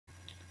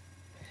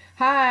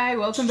Hi,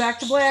 welcome back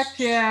to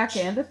Blackjack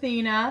and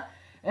Athena.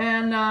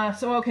 And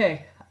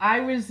okay, I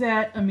was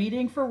at a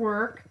meeting for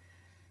work,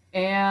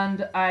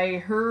 and I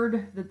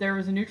heard that there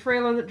was a new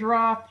trailer that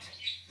dropped,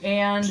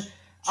 and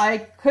I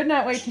could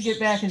not wait to get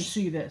back and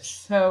see this.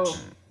 So,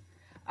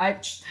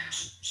 it's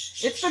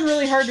been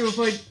really hard to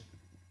avoid...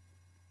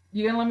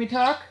 You gonna let me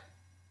talk?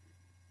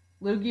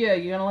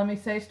 Lugia, you gonna let me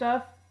say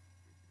stuff?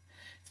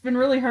 It's been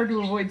really hard to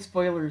avoid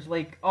spoilers,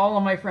 like all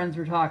of my friends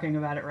are talking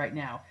about it right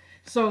now.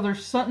 So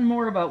there's something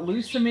more about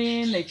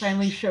Lucamine, they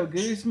finally show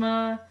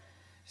Guzma,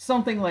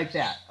 something like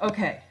that.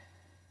 Okay.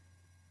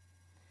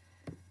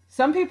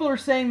 Some people are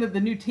saying that the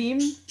new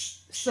team,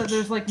 so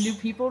there's like new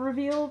people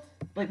revealed.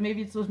 Like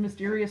maybe it's those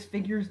mysterious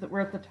figures that were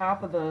at the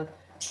top of the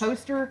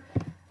poster.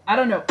 I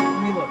don't know.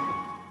 Let me look.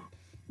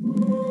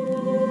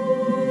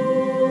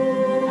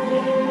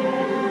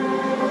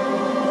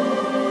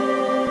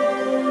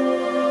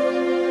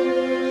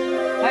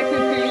 Hi,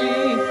 Cookie.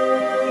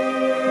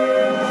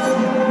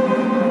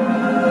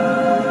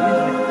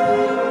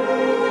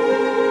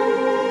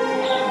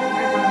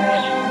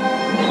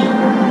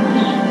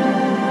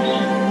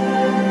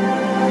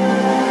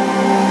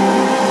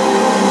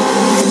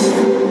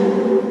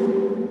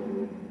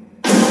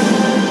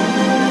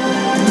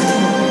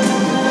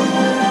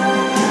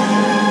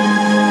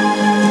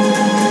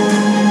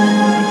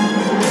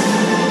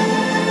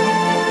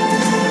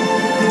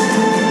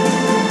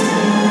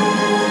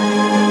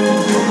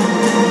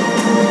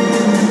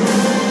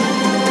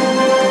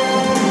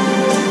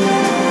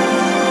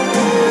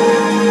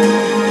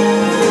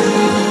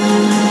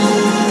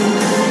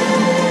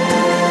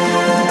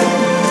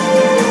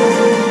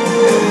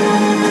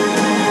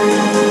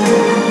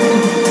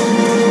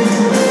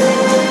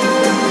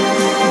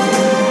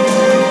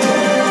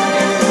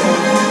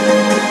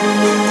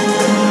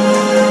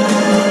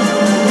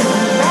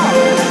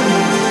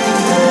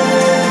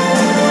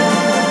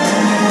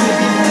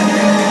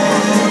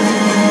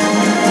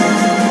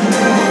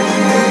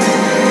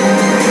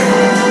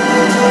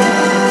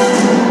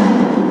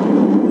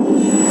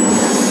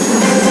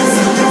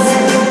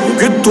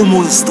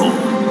モンスター、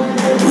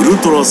ウ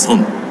ルトラサ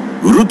ン、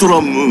ウルト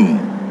ラム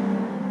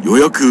ーン、予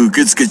約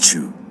受付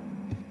中。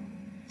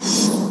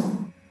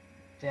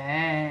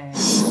Dang.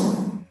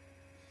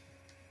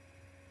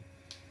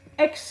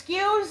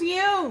 Excuse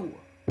you.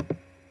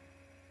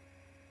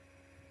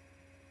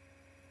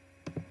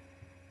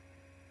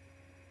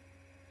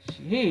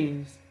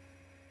 Jeez.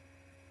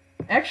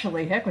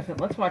 Actually, heck with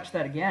it. Let's watch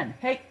that again.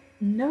 Hey,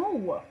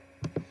 no.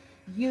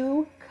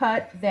 You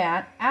cut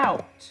that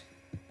out.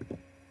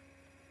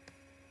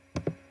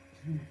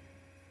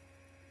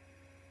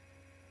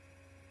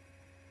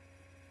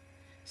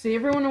 See,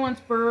 everyone who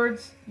wants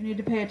birds, you need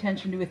to pay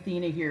attention to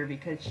Athena here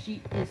because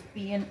she is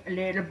being a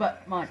little bit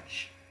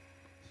much.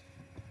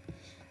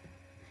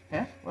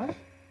 Eh? What?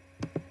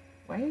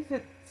 Why does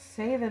it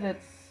say that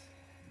it's...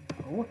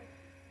 No.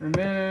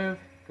 Remove,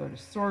 go to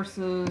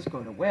sources,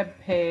 go to web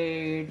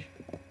page,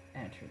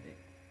 enter the...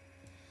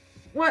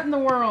 What in the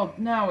world?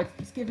 No, it's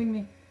just giving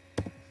me...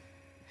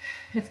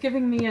 It's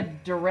giving me a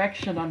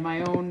direction on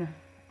my own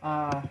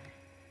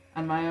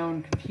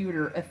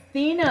computer.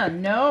 Athena,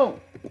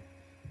 no!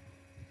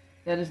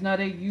 That is not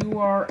a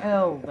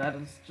URL. That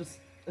is just,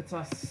 it's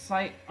a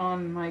site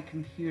on my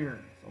computer.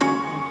 So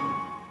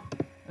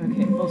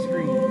okay, full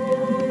screen.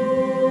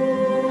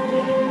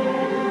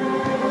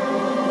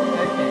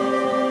 Okay,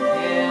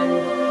 and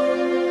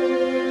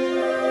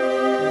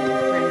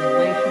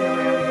translation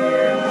around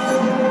here.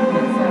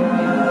 Let's set up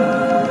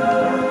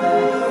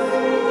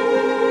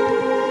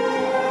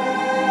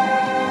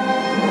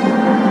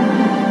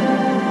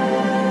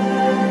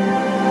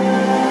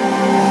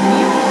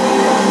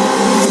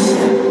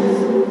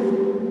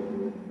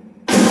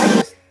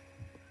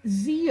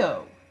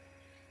Zio.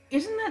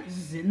 Isn't that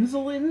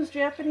Zinzalin's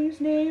Japanese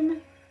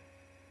name?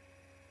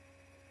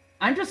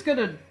 I'm just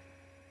gonna...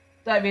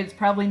 I mean, it's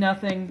probably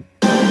nothing.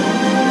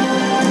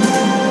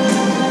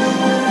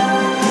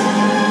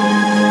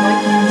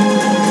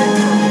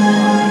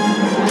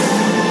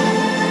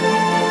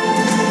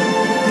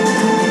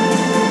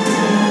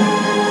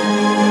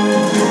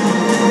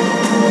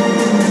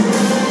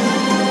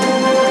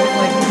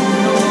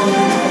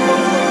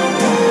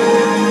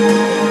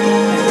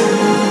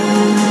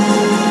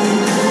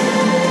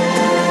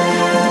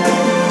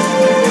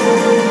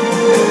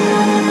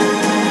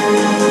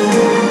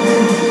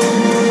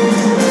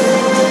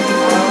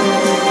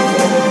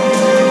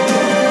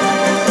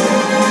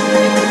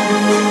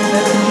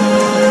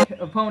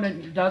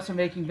 Opponent does for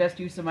making best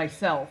use of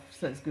myself,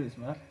 says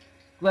Guzma.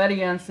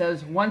 Gladion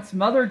says, once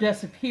Mother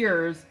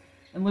disappears,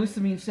 and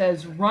Lucamine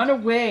says, run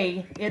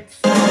away, it's...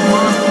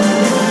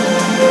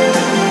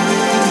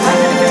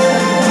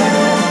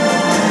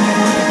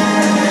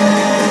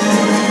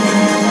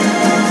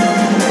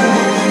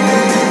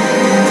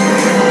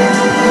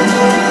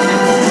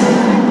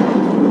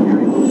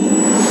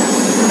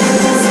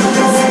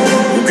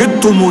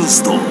 Rocket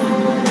Monster,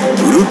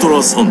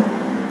 Ultra Sun,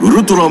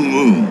 Ultra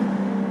Moon.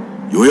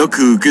 予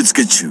約受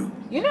付中。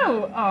You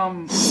know,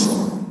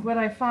 what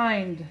I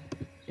find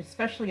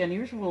especially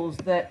unusual is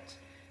that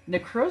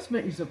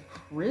Necrozma is a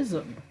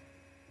prism,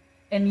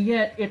 and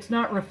yet it's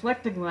not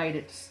reflecting light,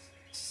 it's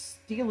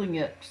stealing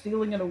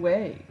it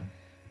away.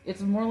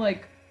 It's more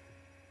like,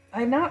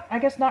 I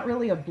guess not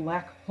really a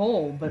black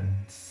hole, but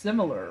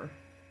similar.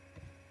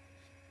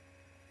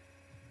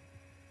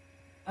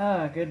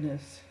 Ah,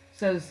 goodness.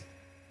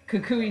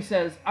 Kukui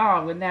says,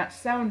 when that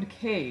sound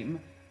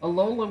came,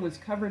 Alola was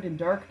covered in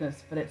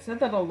darkness, but it said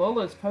that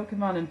Alola's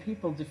Pokemon and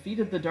people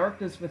defeated the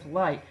darkness with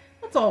light.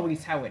 That's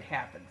always how it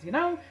happens, you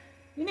know?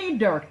 You need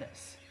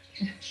darkness.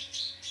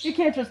 You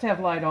can't just have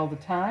light all the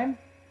time.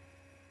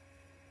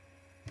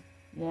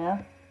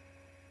 Yeah.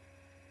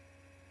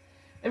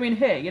 I mean,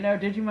 hey, you know,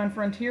 Digimon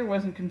Frontier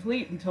wasn't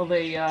complete until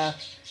they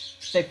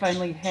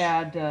finally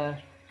had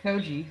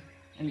Koji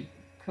and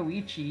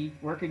Koichi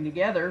working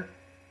together.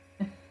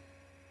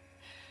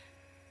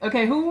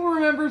 Okay, who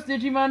remembers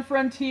Digimon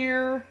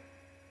Frontier?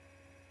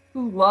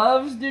 Who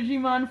loves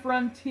Digimon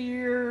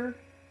Frontier?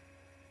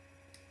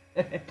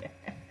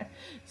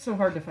 So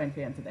hard to find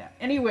fans of that.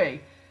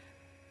 Anyway,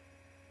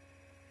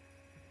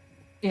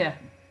 yeah,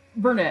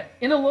 Burnett.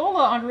 In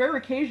Alola, on rare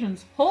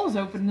occasions, holes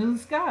open in the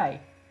sky.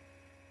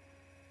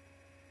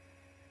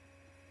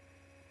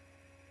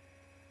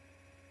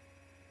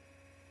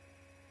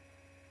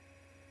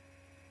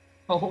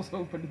 Holes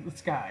open in the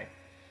sky.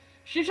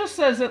 She just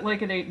says it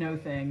like it ain't no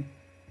thing.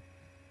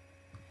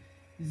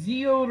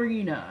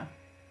 Ziorina.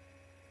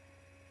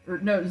 Or,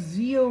 no,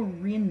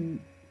 Ziorin.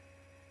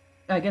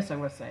 I guess I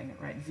was saying it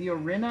right.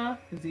 Ziorina?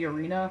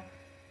 Ziorina.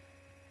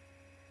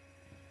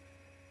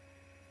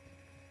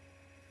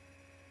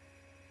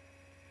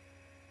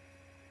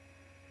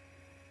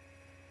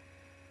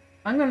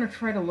 I'm going to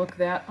try to look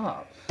that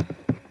up.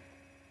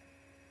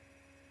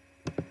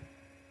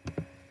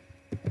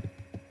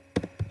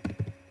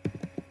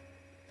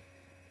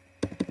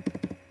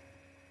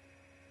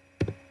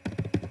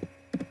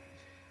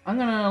 I'm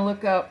going to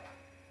look up,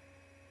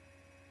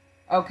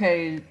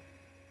 okay,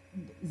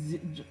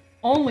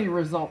 only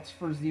results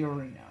for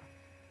Ziorina.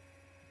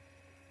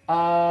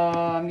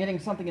 I'm getting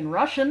something in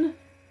Russian.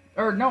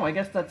 Or no, I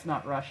guess that's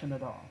not Russian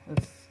at all.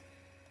 It's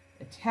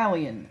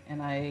Italian,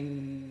 and I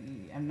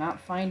am not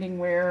finding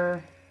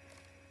where...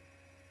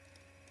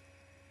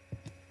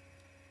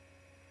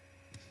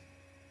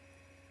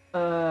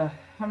 I'm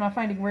not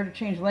finding where to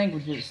change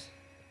languages.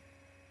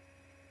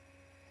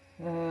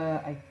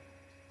 I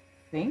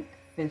think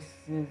this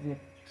is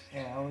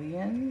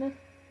Italian.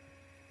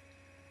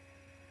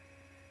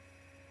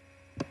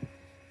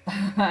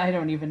 I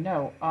don't even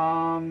know.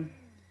 I'm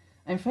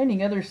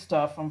finding other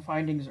stuff. I'm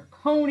finding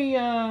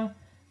Zirconia,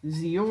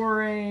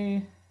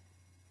 Ziore.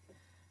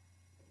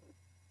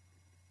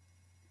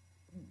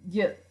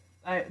 Yeah,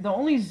 the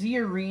only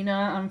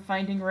Ziorina I'm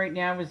finding right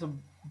now is a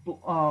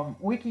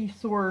wiki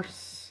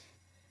source.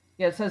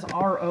 Yeah, it says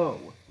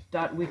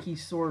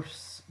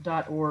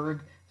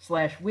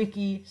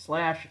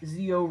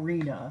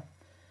ro.wikisource.org/wiki/Ziorina.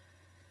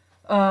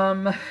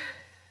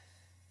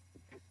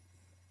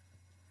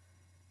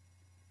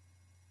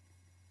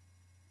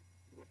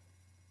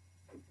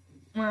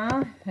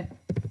 Well,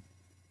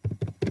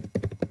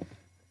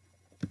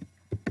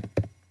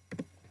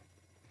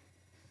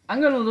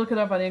 I'm going to look it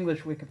up on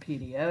English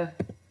Wikipedia.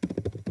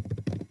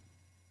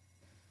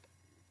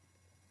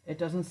 It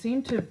doesn't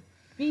seem to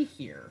be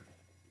here.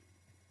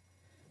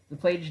 The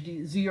page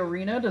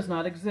Ziorina does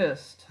not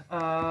exist.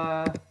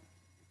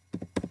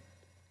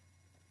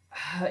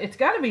 It's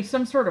got to be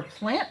some sort of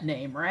plant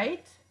name,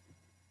 right?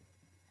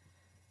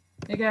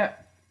 They got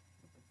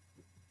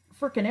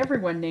frickin'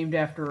 everyone named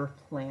after a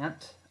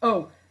plant.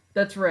 Oh,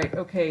 that's right.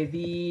 Okay,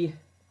 the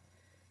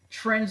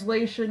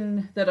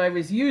translation that I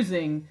was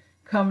using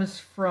comes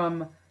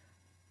from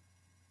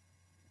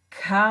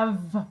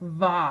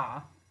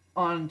Kavva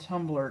on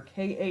Tumblr.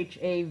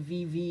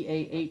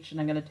 Khavvah, and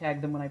I'm going to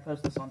tag them when I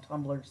post this on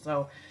Tumblr.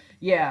 So,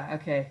 yeah,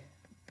 okay.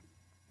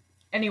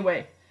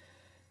 Anyway,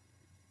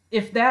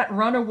 if that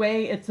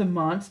runaway, it's a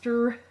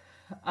monster,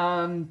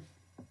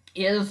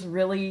 is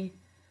really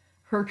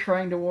her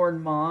trying to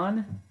warn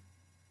Mon,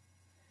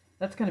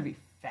 that's going to be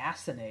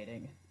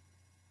fascinating.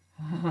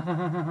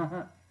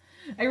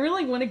 I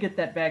really want to get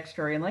that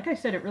backstory, and like I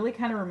said, it really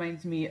kind of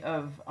reminds me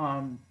of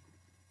Final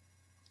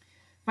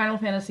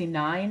Fantasy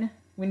IX,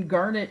 when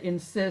Garnet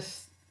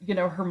insists, you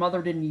know, her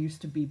mother didn't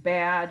used to be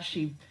bad.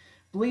 She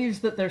believes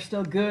that they're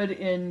still good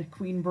in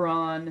Queen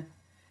Braun,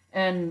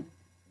 and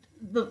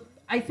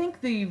I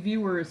think the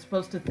viewer is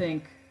supposed to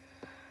think,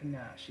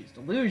 no, she's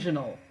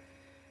delusional.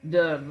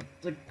 The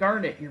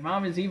Garnet, your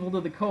mom is evil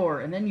to the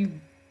core, and then you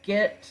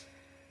get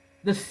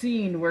the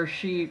scene where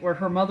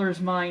her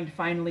mother's mind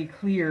finally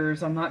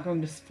clears. I'm not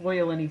going to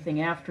spoil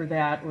anything after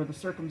that, or the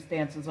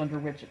circumstances under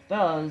which it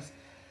does.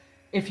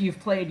 If you've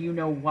played, you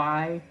know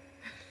why.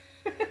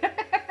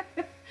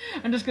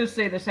 I'm just going to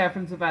say this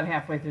happens about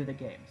halfway through the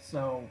game,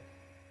 so...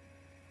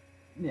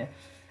 yeah.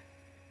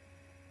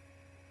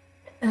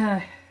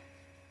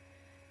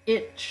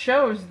 It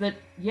shows that,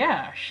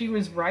 yeah, she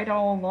was right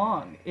all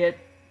along.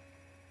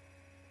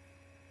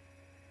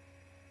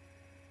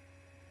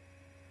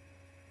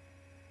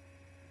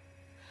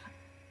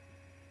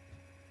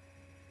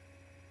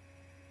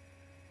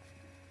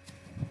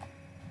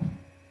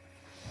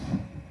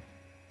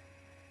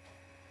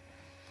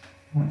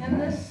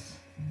 And this...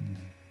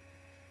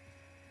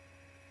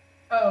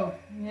 Oh,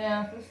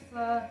 yeah, this,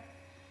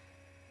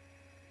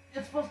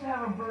 it's supposed to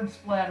have a bird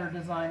splatter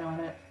design on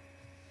it.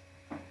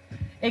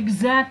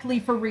 Exactly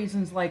for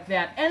reasons like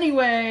that.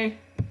 Anyway,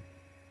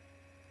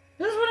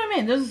 this is what I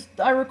mean.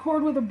 I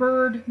record with a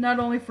bird, not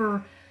only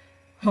for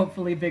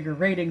hopefully bigger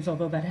ratings,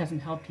 although that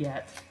hasn't helped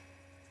yet.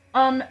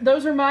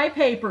 Those are my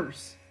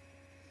papers.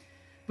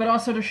 But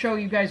also to show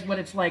you guys what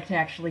it's like to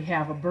actually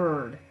have a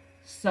bird.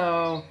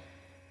 So,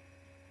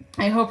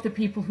 I hope the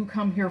people who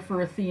come here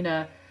for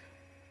Athena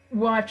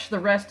watch the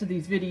rest of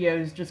these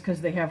videos just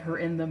because they have her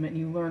in them and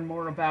you learn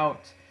more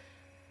about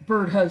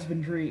bird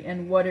husbandry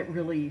and what it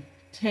really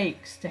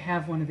takes to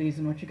have one of these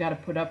and what you got to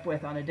put up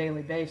with on a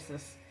daily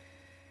basis.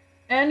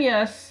 And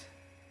yes,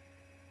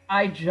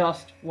 I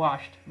just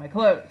washed my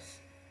clothes.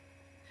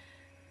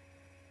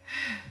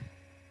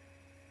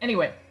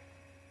 Anyway,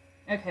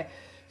 okay,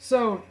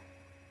 so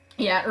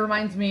yeah, it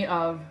reminds me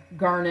of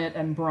Garnet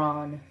and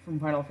Braun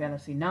from Final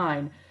Fantasy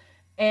IX,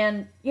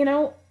 and you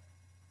know,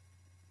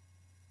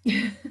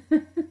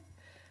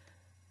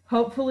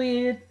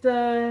 hopefully it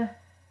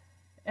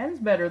ends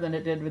better than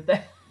it did with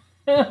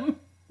them.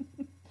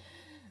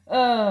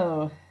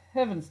 Oh,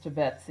 heavens to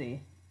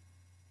Betsy.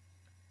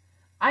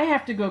 I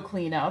have to go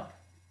clean up,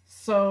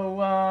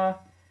 so,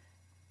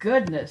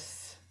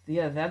 goodness.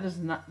 Yeah,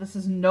 this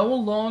is no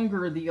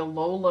longer the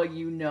Alola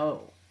you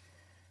know.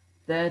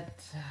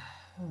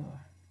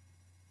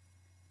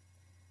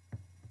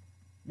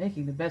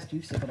 Making the best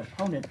use of an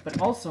opponent,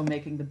 but also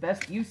making the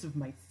best use of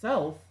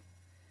myself.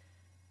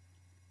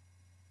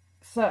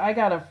 So I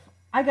gotta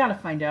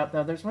find out,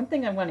 though. There's one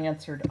thing I want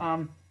answered.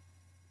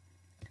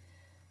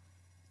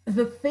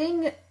 The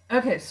thing...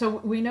 Okay, so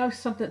we know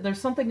something.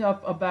 There's something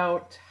up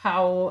about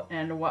how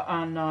and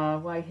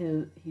why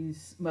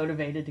he's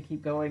motivated to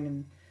keep going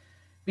and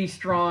be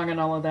strong and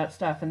all of that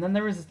stuff. And then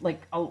there was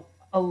like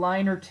a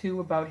line or two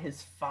about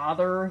his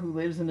father who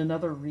lives in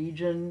another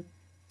region.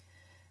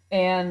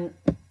 And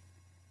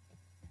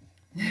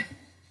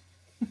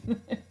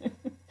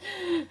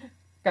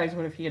guys,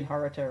 what if he and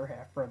Haruta are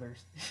half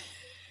brothers?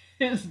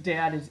 His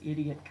dad is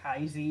idiot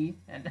Kaizi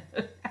and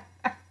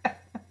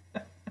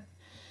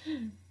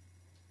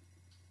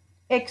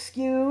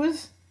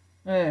excuse.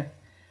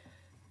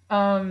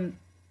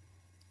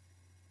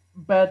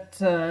 But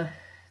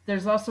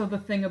there's also the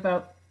thing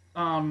about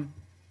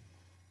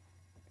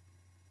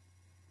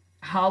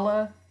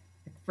Hala.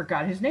 I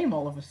forgot his name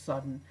all of a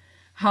sudden.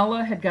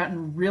 Hala had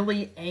gotten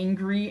really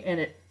angry and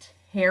it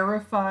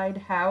terrified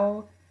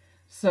Hao.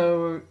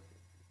 So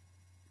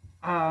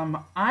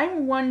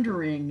I'm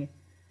wondering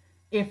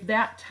if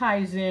that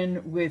ties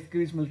in with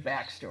Guzma's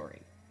backstory.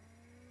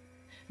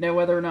 Now,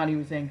 whether or not he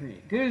was angry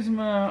at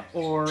Guzma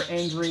or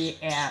angry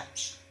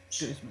at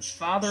Guzma's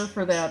father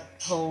for that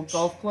whole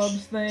golf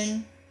clubs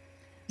thing.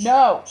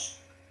 No!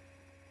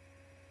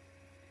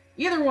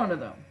 Either one of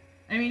them.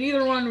 I mean,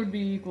 either one would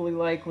be equally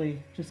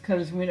likely, just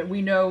because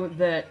we know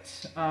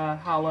that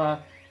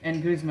Hala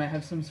and Guzma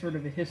have some sort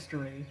of a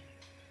history.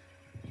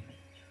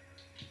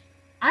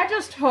 I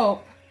just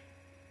hope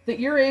that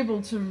you're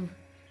able to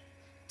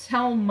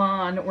tell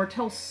Mon, or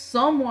tell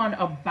someone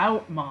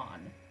about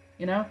Mon,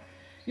 you know?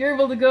 You're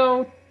able to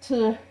go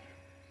to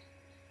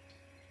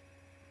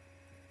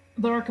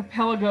the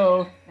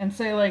archipelago and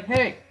say, like,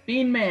 hey,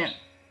 Bean Man,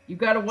 you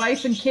got a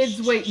wife and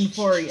kids waiting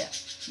for you.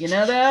 You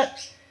know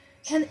that?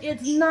 And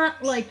it's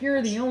not like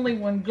you're the only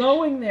one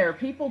going there.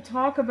 People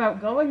talk about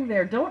going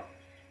there. Don't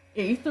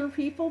Aether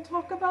people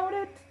talk about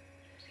it?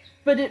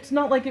 But it's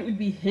not like it would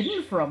be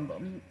hidden from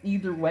them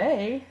either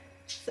way.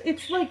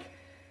 It's like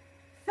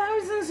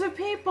thousands of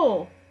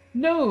people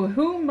know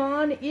who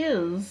Mon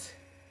is.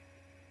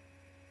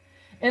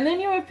 And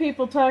then you have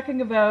people talking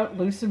about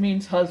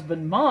Lucamine's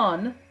husband,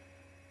 Mon.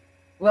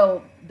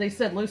 Well, they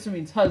said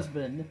Lucamine's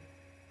husband.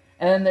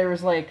 And then there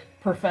was, like,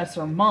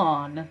 Professor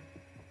Mon.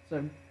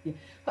 So, yeah.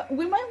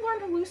 We might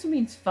learn who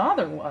Lucamine's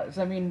father was.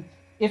 I mean,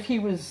 if he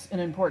was an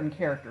important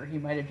character, he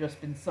might have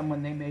just been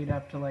someone they made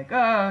up to, like,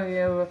 oh,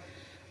 yeah,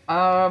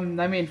 I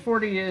mean,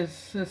 40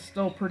 is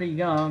still pretty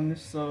young,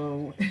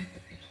 so...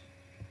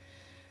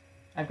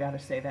 I've got to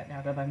say that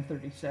now that I'm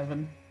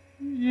 37.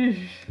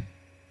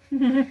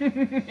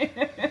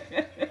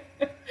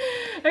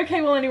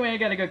 Okay, well, anyway, I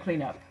gotta go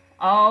clean up.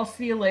 I'll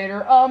see you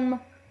later.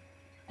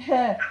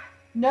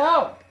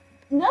 No!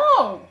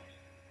 No!